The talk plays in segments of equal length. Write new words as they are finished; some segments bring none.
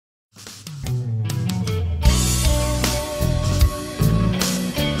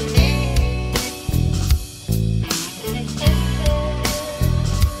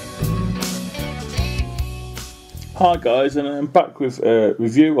Hi guys, and I'm back with a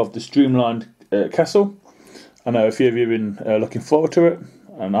review of the Streamlined castle. I know a few of you have been looking forward to it,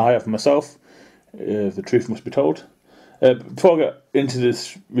 and I have myself, if the truth must be told. Before I get into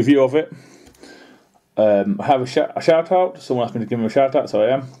this review of it, I have a shout out. Someone asked me to give him a shout out, so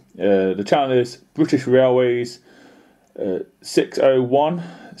I am. The channel is British Railways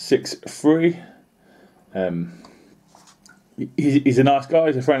 60163. He's a nice guy,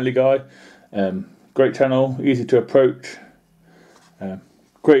 he's a friendly guy. Great channel, easy to approach.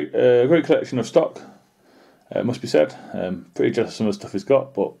 Great collection of stock, must be said. Pretty jealous of some of the stuff he's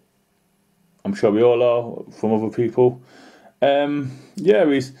got, but I'm sure we all are from other people. Yeah,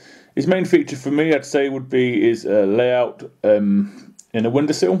 his main feature for me, I'd say, would be his layout in a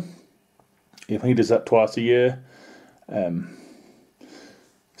windowsill. I think he does that twice a year. So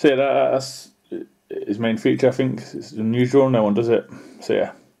yeah, that's his main feature. I think it's unusual, no one does it. So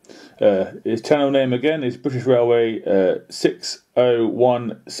yeah. His channel name again is British Railway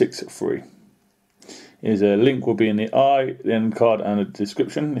 60163. His link will be in the end card and the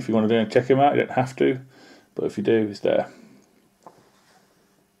description if you want to go and check him out. You don't have to, but if you do, it's there.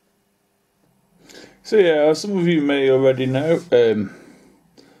 So yeah, as some of you may already know,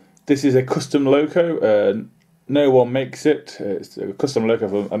 this is a custom loco. No one makes it. It's a custom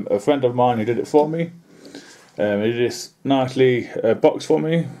loco from a friend of mine who did it for me. He did this nicely box for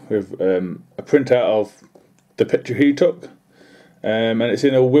me with a printout of the picture he took, and it's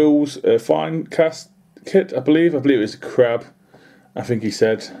in a Will's fine cast kit, I believe. It was a crab, I think he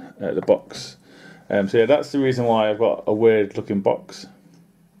said, the box. So yeah, that's the reason why I've got a weird looking box.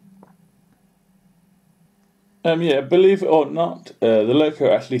 Yeah, believe it or not, the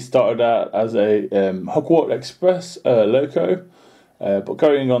loco actually started out as a Hogwarts Express loco. But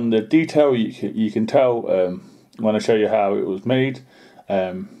going on the detail, you can tell when I show you how it was made.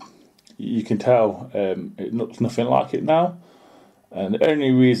 You can tell it looks nothing like it now, and the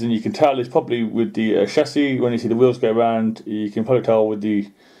only reason you can tell is probably with the chassis. When you see the wheels go around, you can probably tell with the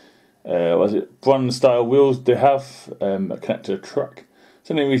bronze style wheels they have that connect to a track.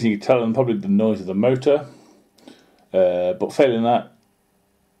 So the only reason you can tell, and probably the noise of the motor. But failing that,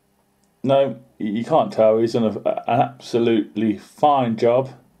 no, you can't tell. He's done an absolutely fine job,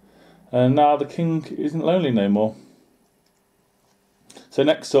 and now the king isn't lonely no more. So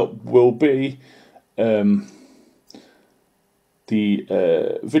next up will be the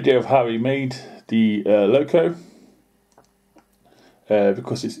video of how he made the loco,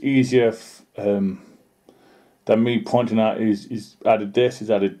 because it's easier than me pointing out. He's added this,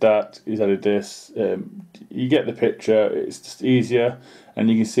 he's added that, he's added this. You get the picture. It's just easier, and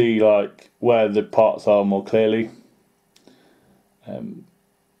you can see like where the parts are more clearly.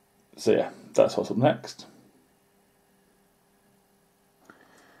 So yeah, that's what's up next.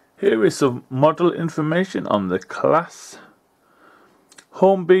 Here is some model information on the class.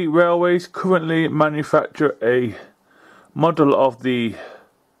 Hornby Railways currently manufacture a model of the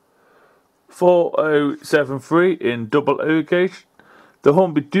 4073 in double O gauge. The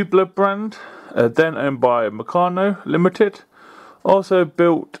Hornby Dubler brand, then owned by Meccano Limited, also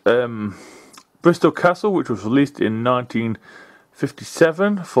built Bristol Castle, which was released in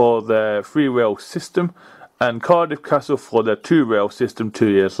 1957 for their 3-rail system, and Cardiff Castle for their 2-rail system 2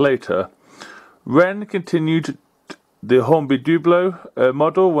 years later. Wren continued the Hornby Dublo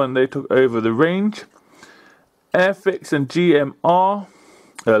model when they took over the range. Airfix and GMR,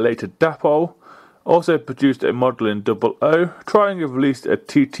 later Dapol, also produced a model in double O. Trying have released a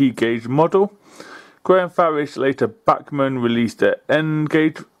TT gauge model. Graham Farish, later Bachmann, released an N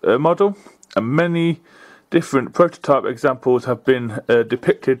gauge model, and many different prototype examples have been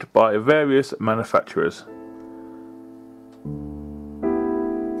depicted by various manufacturers.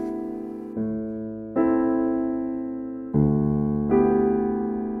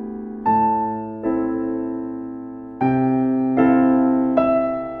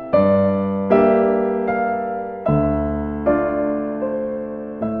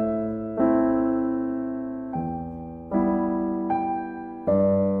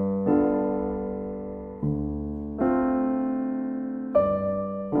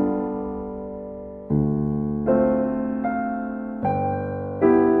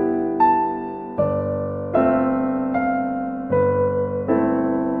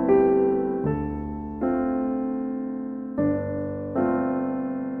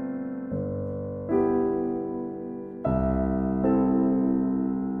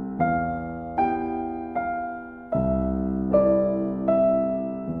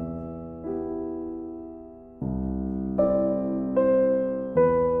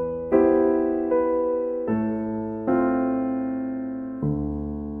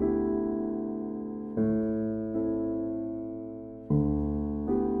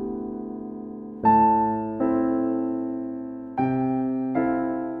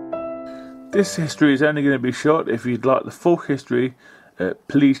 This history is only going to be short. If you'd like the full history,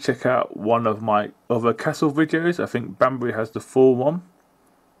 please check out one of my other castle videos. I think Banbury has the full one.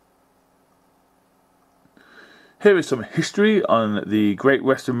 Here is some history on the Great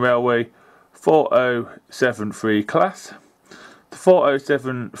Western Railway 4073 class. The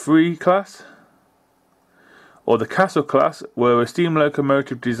 4073 class, or the Castle class, were a steam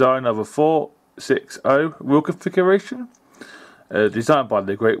locomotive design of a 460 wheel configuration, designed by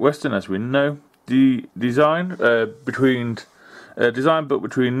the Great Western, as we know. The design built between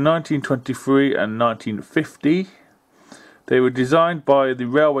 1923 and 1950. They were designed by the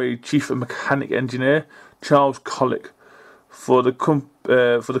railway chief mechanic engineer Charles Collick for the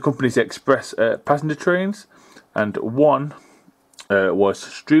company's express passenger trains, and one was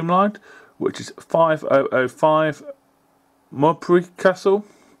Streamlined, which is 5005 Manorbier Castle.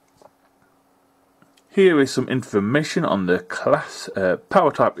 Here is some information on the class.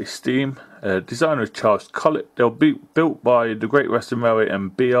 Power type is steam. Designer is Charles Collick. They'll be built by the Great Western Railway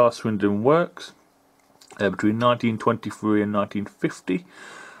and BR Swindon Works between 1923 and 1950.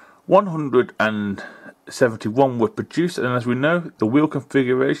 171 were produced, and as we know, the wheel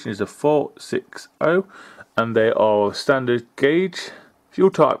configuration is a 460, and they are standard gauge.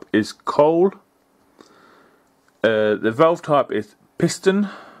 Fuel type is coal. The valve type is piston.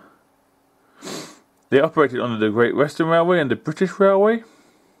 They operated under the Great Western Railway and the British Railway.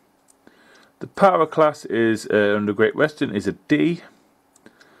 The power class is under Great Western is a D,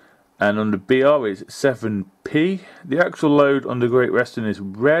 and under BR is 7P. The actual load under Great Western is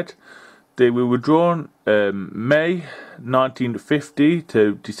red. They were withdrawn May 1950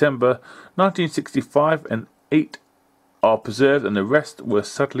 to December 1965, and 8 are preserved, and the rest were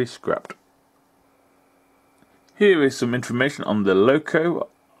sadly scrapped. Here is some information on the loco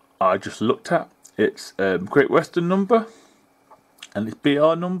I just looked at. Its Great Western number and its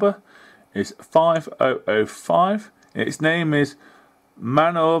BR number is 5005. Its name is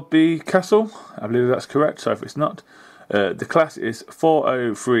Manorbier Castle. I believe that's correct, so if it's not, the class is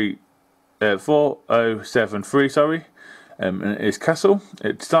 4073, sorry, and it is Castle.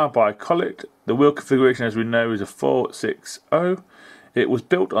 It's designed by Collick. The wheel configuration, as we know, is a 460. It was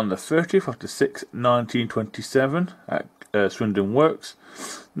built on the 30th of the 6th, 1927 at Swindon Works.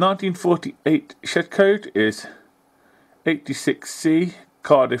 1948 shed code is 86C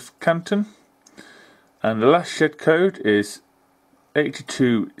Cardiff Canton, and the last shed code is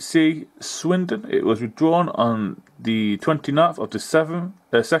 82C Swindon. It was withdrawn on the 29th of the 2nd,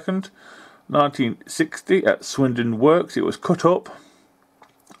 1960 at Swindon Works. It was cut up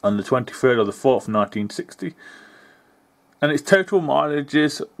on the 23rd of the 4th, 1960, and its total mileage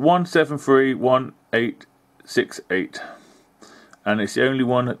is 1731868, and it's the only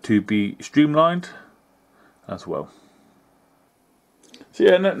one to be streamlined as well. So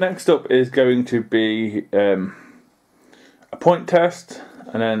yeah, next up is going to be a point test,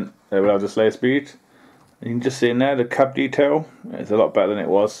 and then we'll have the slayer speed. You can just see in there the cab detail. It's a lot better than it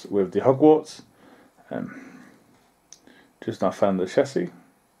was with the Hogwarts. Just now found the chassis.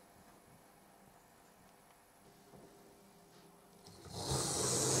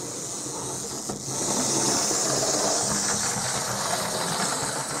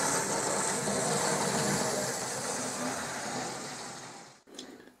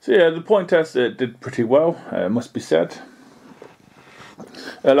 So yeah, the point test did pretty well, must be said.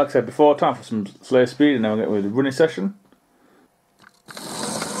 Like I said before, time for some slayer speed, and then we'll get with the running session.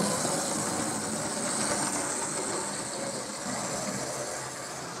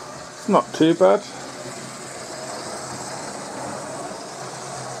 It's not too bad.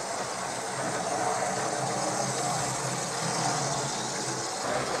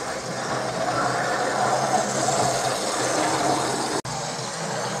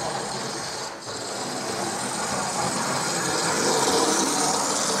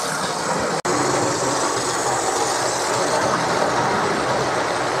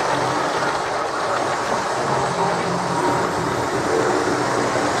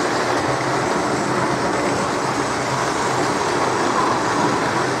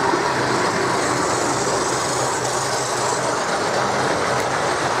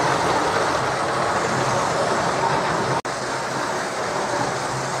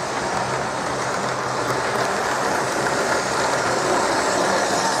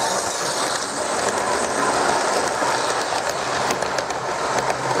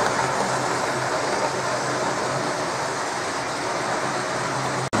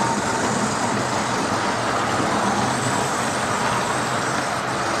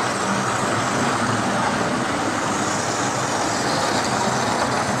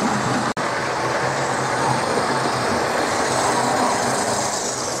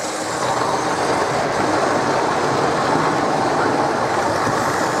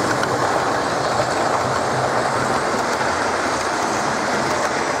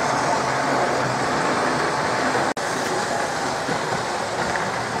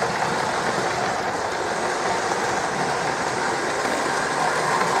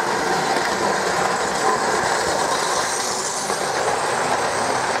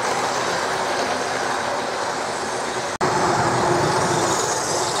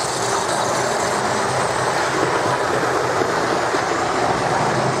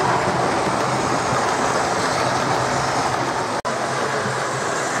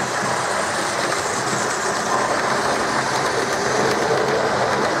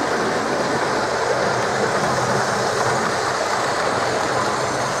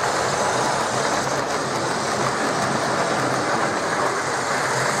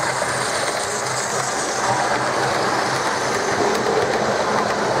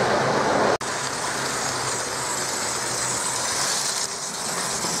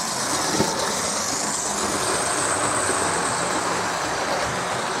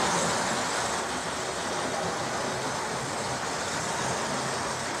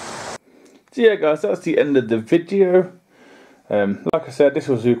 So yeah guys, that's the end of the video. Like I said, this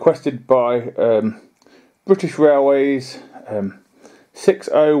was requested by British Railways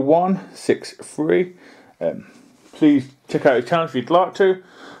 60163. Please check out his channel if you'd like to.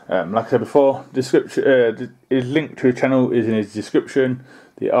 Like I said before, description, his link to his channel is in his description,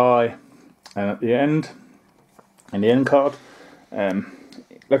 the I, and at the end, in the end card. Like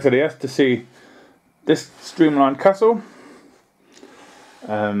I said, he has to see this streamlined castle.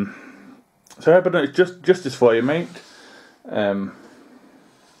 So I hope I don't justice for you, mate.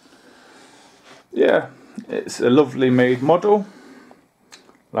 Yeah, it's a lovely made model.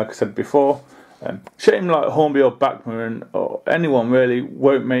 Like I said before, shame like Hornby or Bachmann or anyone really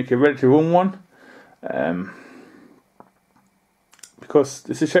won't make a ready to run one, because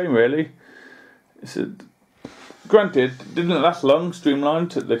it's a shame really. Granted, it didn't last long,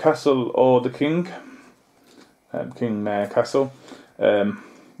 Streamlined, the castle or the King Mayor Castle.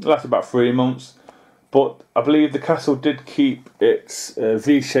 It lasted about 3 months, but I believe the castle did keep its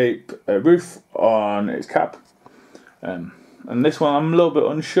V-shape roof on its cap. And this one I'm a little bit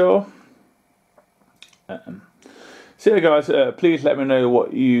unsure. So yeah guys, please let me know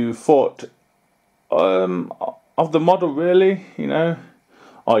what you thought of the model really, you know.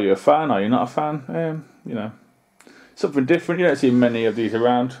 Are you a fan, are you not a fan? You know, something different. You don't see many of these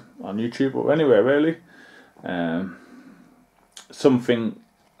around on YouTube or anywhere really. Something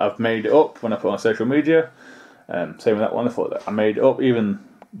I've made it up when I put on social media. Same with that one, I thought that I made it up. Even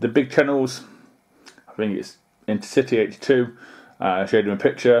the big channels, I think it's Intercity 82, I showed him a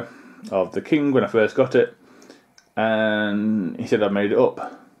picture of the King when I first got it, and he said I made it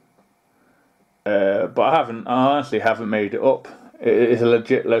up. But I haven't. I honestly haven't made it up. It is a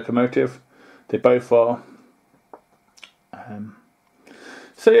legit locomotive. They both are.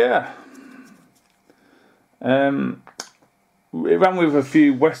 So yeah. It ran with a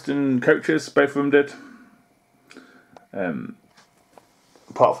few Western coaches, both of them did.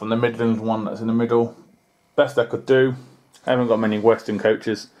 Apart from the Midlands one that's in the middle. Best I could do. I haven't got many Western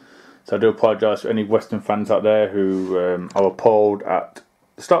coaches, so I do apologise for any Western fans out there who are appalled at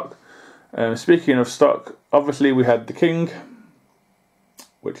the stock. Speaking of stock, obviously we had the King,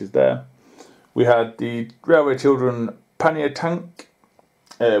 which is there. We had the Railway Children pannier tank.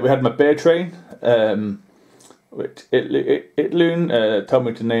 We had my bear train, which Itloon told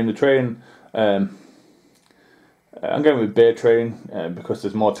me to name the train. I'm going with bear train because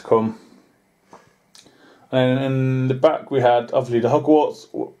there's more to come. And in the back we had obviously the Hogwarts,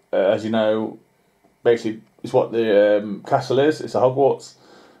 as you know, basically it's what the castle is. It's a Hogwarts.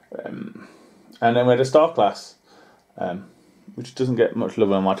 And then we had a Star Class, which doesn't get much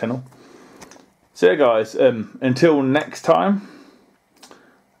love on my channel. So yeah guys, until next time,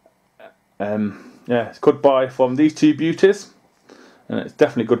 yeah, it's goodbye from these two beauties, and it's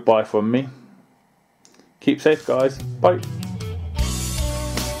definitely goodbye from me. Keep safe guys, bye.